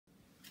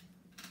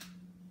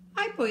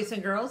boys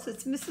and girls.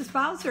 It's Mrs.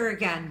 Bowser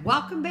again.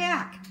 Welcome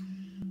back.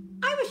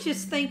 I was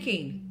just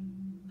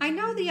thinking, I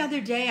know the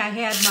other day I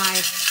had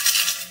my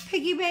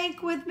piggy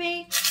bank with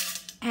me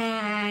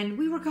and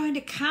we were going to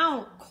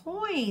count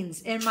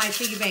coins in my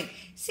piggy bank,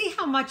 see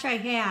how much I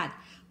had.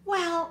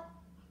 Well,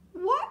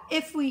 what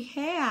if we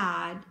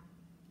had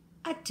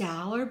a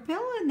dollar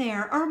bill in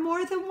there or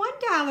more than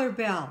 $1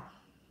 bill?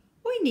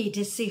 We need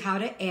to see how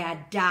to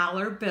add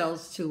dollar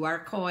bills to our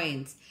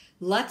coins.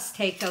 Let's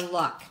take a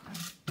look.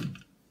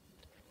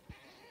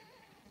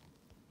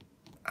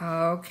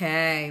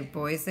 Okay,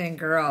 boys and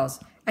girls,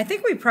 I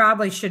think we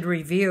probably should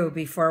review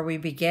before we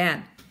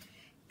begin.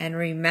 And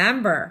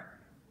remember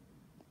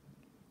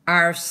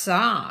our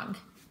song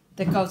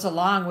that goes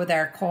along with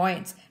our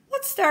coins.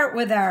 Let's start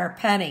with our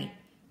penny.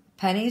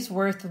 Penny's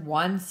worth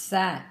 1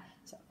 cent.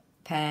 So,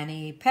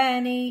 penny,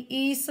 penny,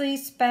 easily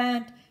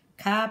spent,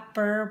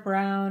 copper,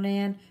 brown,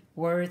 and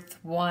worth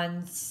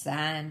 1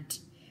 cent.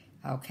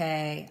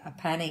 Okay, a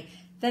penny.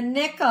 The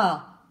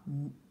nickel.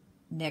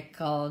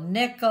 Nickel,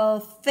 nickel,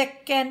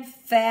 thick and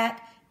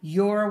fat,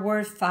 you're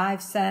worth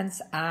 5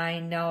 cents, I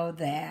know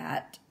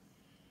that.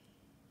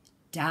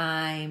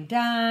 Dime,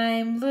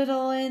 dime,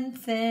 little and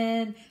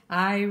thin,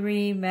 I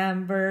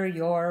remember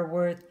you're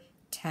worth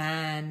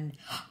 10.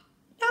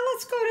 Now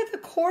let's go to the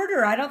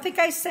quarter. I don't think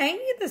I sang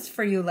this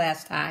for you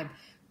last time.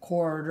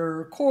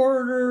 Quarter,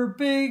 quarter,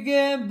 big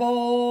and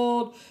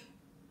bold,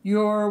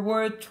 you're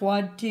worth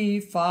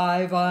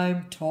 25,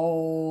 I'm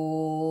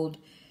told.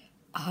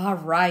 All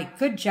right,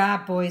 good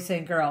job, boys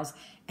and girls.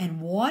 And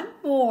one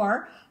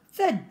more,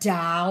 the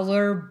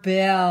dollar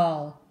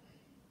bill.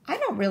 I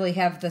don't really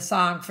have the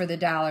song for the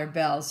dollar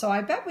bill, so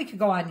I bet we could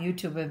go on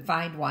YouTube and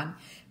find one.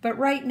 But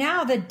right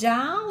now, the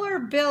dollar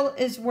bill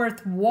is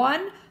worth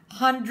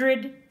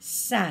 100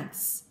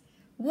 cents.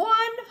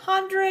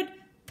 100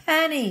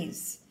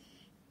 pennies.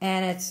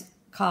 And it's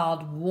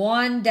called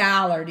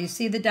 $1. Do you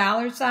see the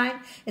dollar sign?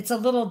 It's a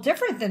little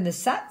different than the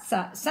cent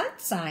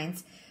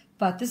signs,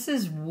 but this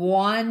is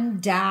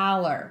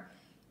 $1.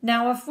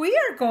 Now, if we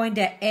are going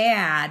to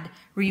add,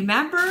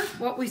 remember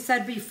what we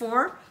said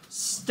before?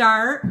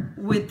 Start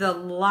with the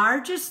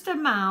largest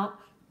amount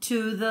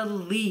to the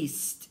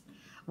least.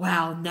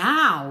 Well,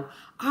 now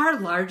our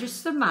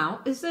largest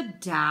amount is a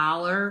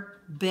dollar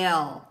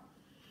bill.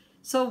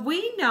 So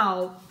we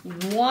know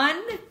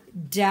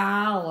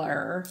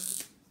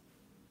 $1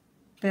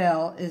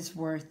 bill is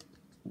worth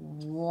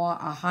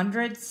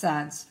 100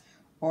 cents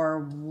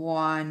or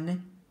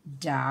 $1.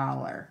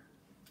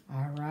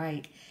 All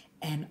right.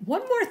 And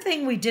one more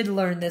thing we did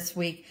learn this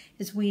week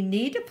is we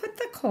need to put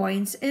the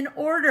coins in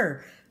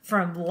order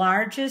from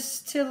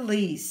largest to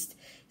least.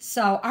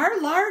 So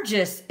our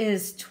largest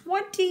is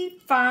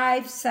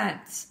 25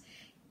 cents.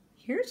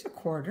 Here's a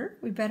quarter.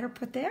 We better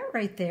put that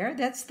right there.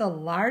 That's the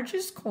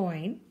largest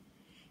coin.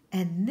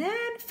 And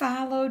then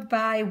followed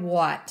by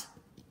what?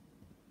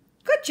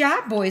 Good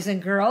job, boys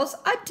and girls.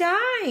 A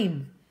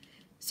dime.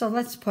 So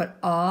let's put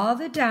all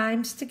the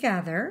dimes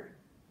together.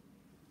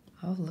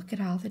 Oh, look at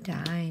all the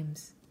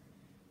dimes.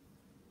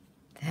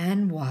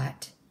 Then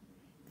what?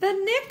 The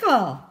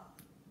nickel.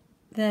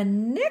 The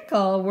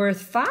nickel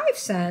worth 5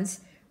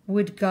 cents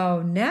would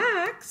go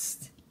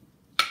next.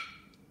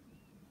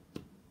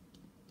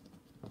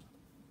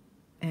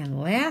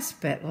 And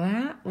last but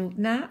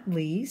not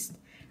least,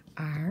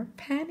 our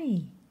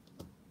penny.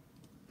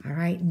 All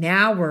right,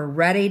 now we're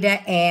ready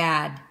to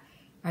add.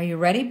 Are you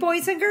ready,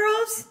 boys and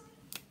girls?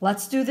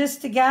 Let's do this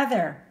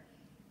together.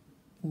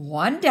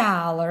 $1.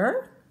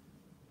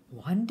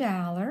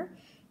 $1.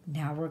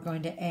 Now we're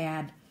going to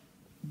add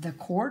the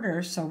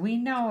quarter, so we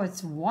know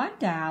it's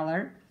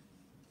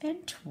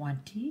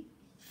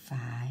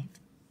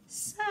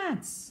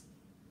 $1.25.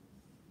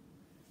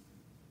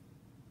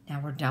 Now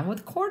we're done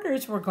with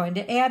quarters. We're going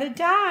to add a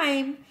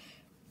dime.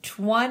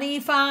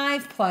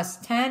 25 plus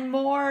 10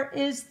 more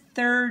is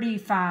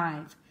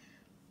 35.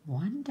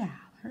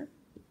 $1.35.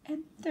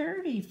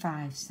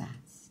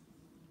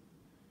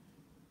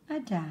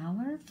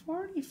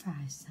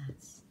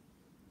 $1.45.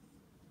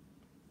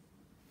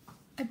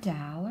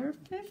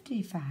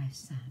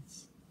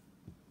 $1.55.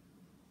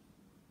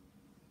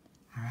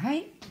 All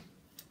right,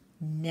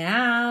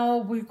 now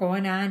we're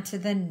going on to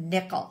the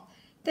nickel.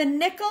 The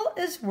nickel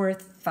is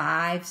worth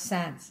 5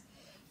 cents.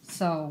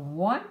 So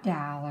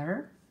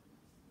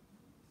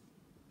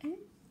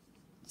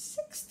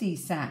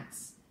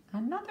 $1.60.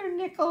 Another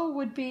nickel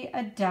would be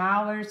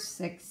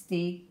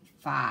 $1.65.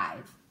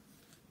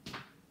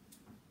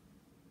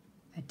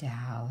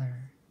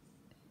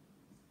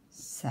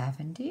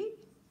 $1.70.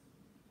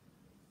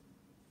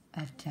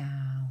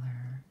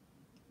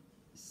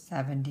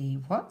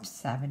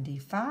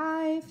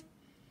 $1.75.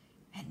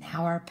 And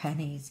now our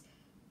pennies,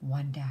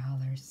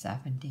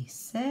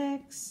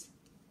 $1.76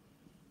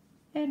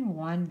 and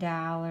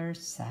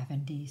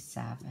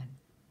 $1.77.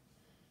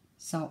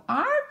 So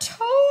our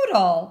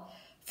total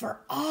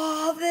for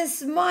all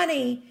this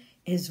money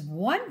is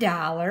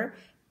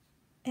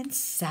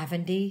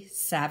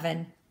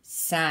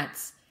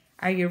 $1.77.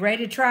 Are you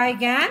ready to try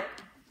again?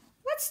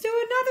 Let's do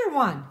another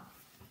one.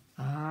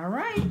 All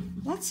right,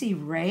 let's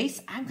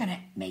erase. I'm going to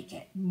make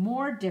it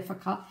more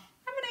difficult.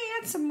 I'm going to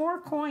add some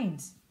more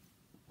coins.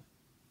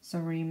 So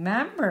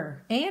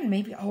remember, and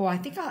maybe, oh, I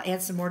think I'll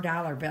add some more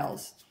dollar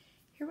bills.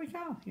 Here we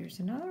go. Here's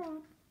another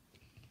one.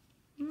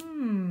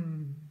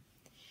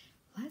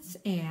 Let's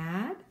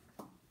add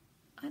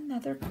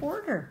another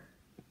quarter,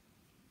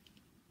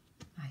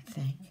 I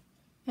think.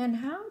 And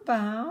how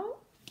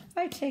about if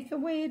I take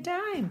away a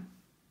dime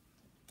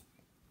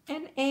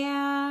and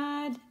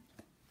add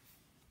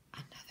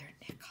another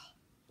nickel,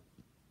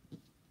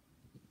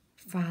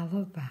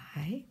 followed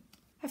by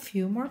a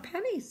few more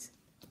pennies.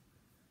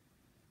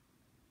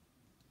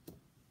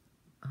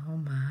 Oh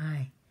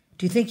my.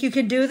 Do you think you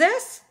can do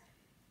this?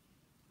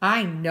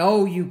 I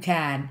know you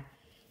can.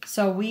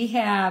 So we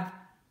have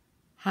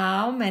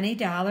how many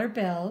dollar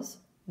bills?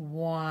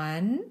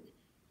 1,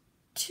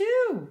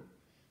 2.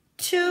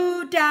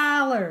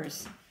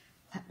 $2.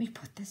 Let me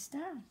put this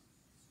down.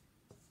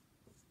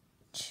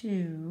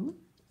 $2.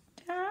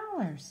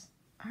 All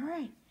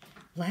right.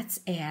 Let's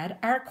add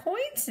our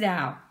coins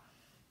now.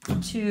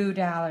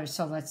 $2.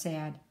 So let's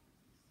add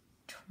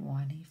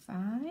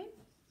 25.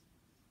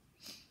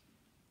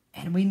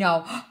 And we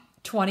know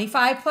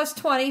 25 plus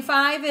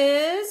 25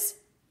 is,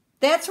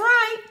 that's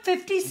right,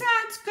 50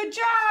 cents. Good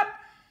job.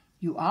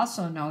 You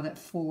also know that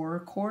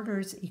 4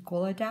 quarters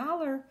equal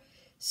 $1.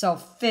 So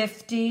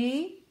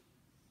 50,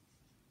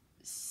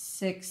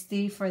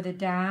 60 for the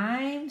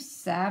dime,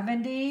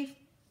 70,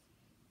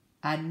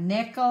 a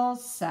nickel,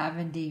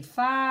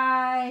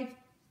 75,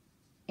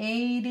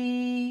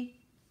 80,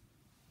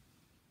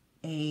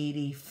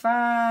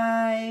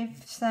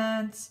 85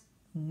 cents,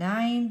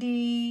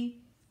 90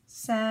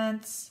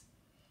 cents,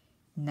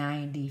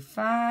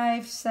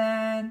 95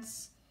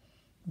 cents,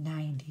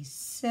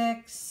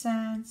 96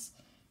 cents,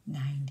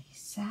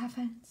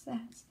 97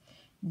 cents,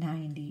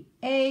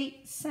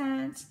 98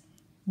 cents,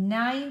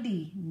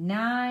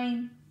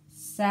 99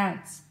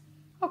 cents.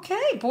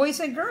 Okay, boys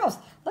and girls,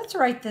 let's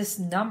write this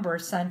number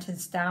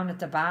sentence down at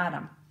the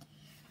bottom.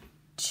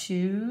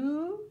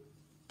 $2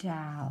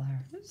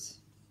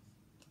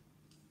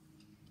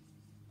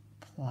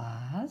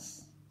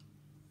 plus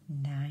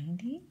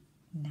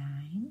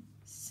 99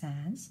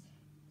 cents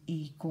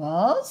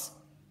equals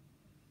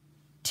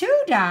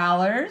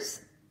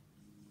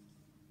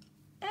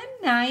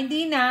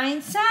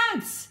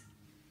 $2.99.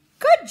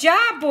 Good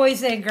job,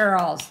 boys and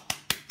girls.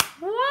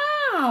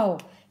 Wow.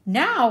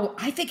 Now,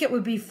 I think it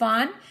would be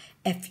fun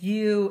if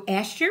you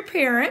asked your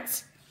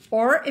parents,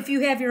 or if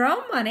you have your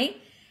own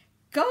money,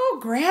 go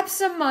grab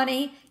some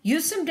money,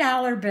 use some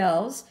dollar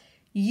bills,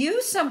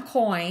 use some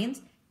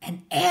coins,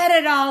 and add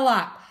it all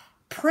up.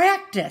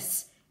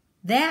 Practice.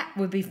 That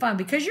would be fun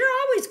because you're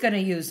always going to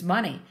use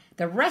money.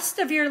 The rest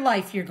of your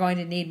life, you're going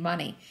to need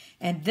money.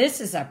 And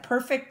this is a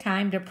perfect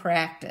time to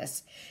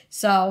practice.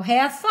 So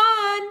have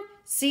fun.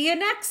 See you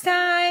next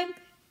time.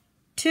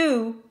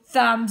 2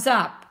 thumbs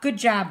up. Good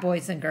job,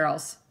 boys and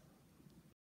girls.